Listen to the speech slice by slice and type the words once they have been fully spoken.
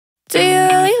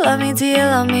love me? Do you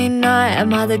love me not?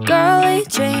 Am I the girl of your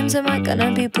dreams? Am I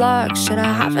gonna be blocked? Should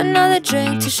I have another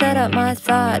drink to shut up my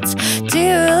thoughts? Do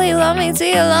you really love me? Do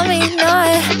you love me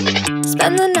not?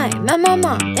 Spend the night, met my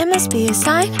mom, it must be a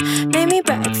sign. Made me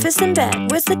breakfast in bed,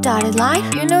 where's the dotted line?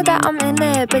 You know that I'm in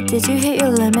it, but did you hit your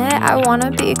limit? I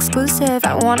wanna be exclusive,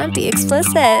 I wanna be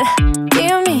explicit. Do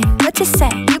you mean what you say?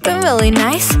 You've been really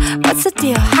nice. What's the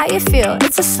deal? How you feel?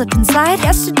 It's a slip and slide.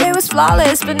 Yesterday was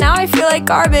flawless, but now I feel like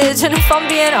garbage. And if I'm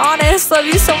being honest, love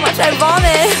you so much I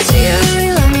vomit. Do you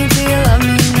really love me? Do you love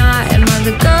me not? Am I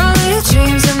the girl of your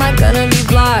dreams? Am I gonna be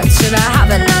blocked? Should I have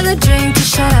another drink to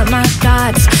shut up my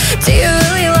thoughts? Do you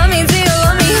really love me? Do you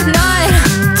love me not?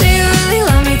 Do you really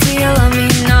love me? Do you love me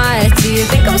not? Do you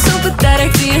think I'm so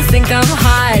pathetic? Do you think I'm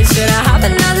hot? Should I have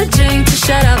another drink to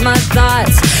shut up my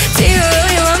thoughts? Do you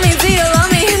really love me? Do you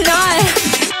love me not?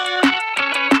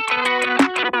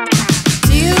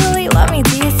 Do you really love me?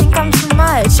 Do you think I'm too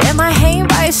much? Am I hanging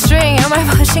by a string? Am I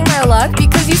pushing my luck?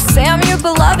 Because you say I'm your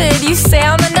beloved, you say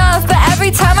I'm enough, but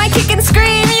every time I kick and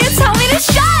scream, you tell me to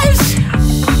shush.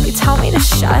 You tell me to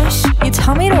shush? You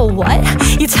tell me to what?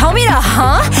 You tell me to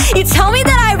You tell me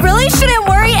that I really shouldn't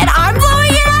worry and I'm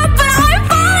blowing it up, but I'm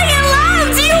falling in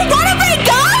love. Do you wanna break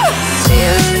up? Do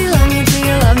you really love me? Do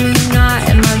you love me not?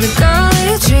 Am I the girl of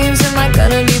your dreams? Am I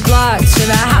gonna be blocked? Should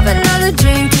I have another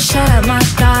drink to shut up my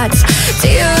thoughts? Do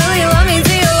you really love me?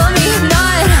 Do you love me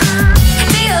not?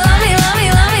 Do you love me, love me,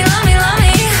 love me, love me, love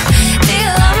me? Do you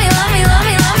love me, love me, love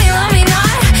me, love me, love me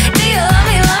not? Do you love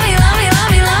me, love me, love me, love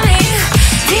me, love me?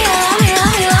 Do you love me,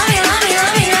 love me, love me, love me,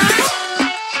 love me not?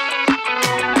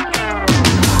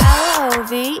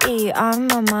 L-O-V-E on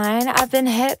my mind. I've been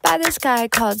hit by this guy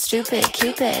called Stupid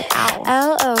Cupid. Ow.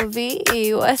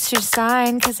 L-O-V-E, what's your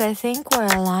sign? Cause I think we're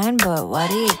aligned, but what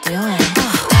are you doing?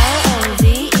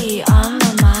 L-O-V-E on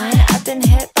my mind. I've been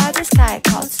hit by this guy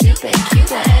called Stupid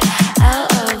Cupid.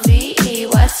 L-O-V-E,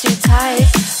 what's your type?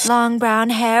 Long brown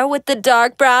hair with the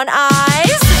dark brown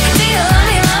eyes. Do you love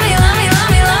me?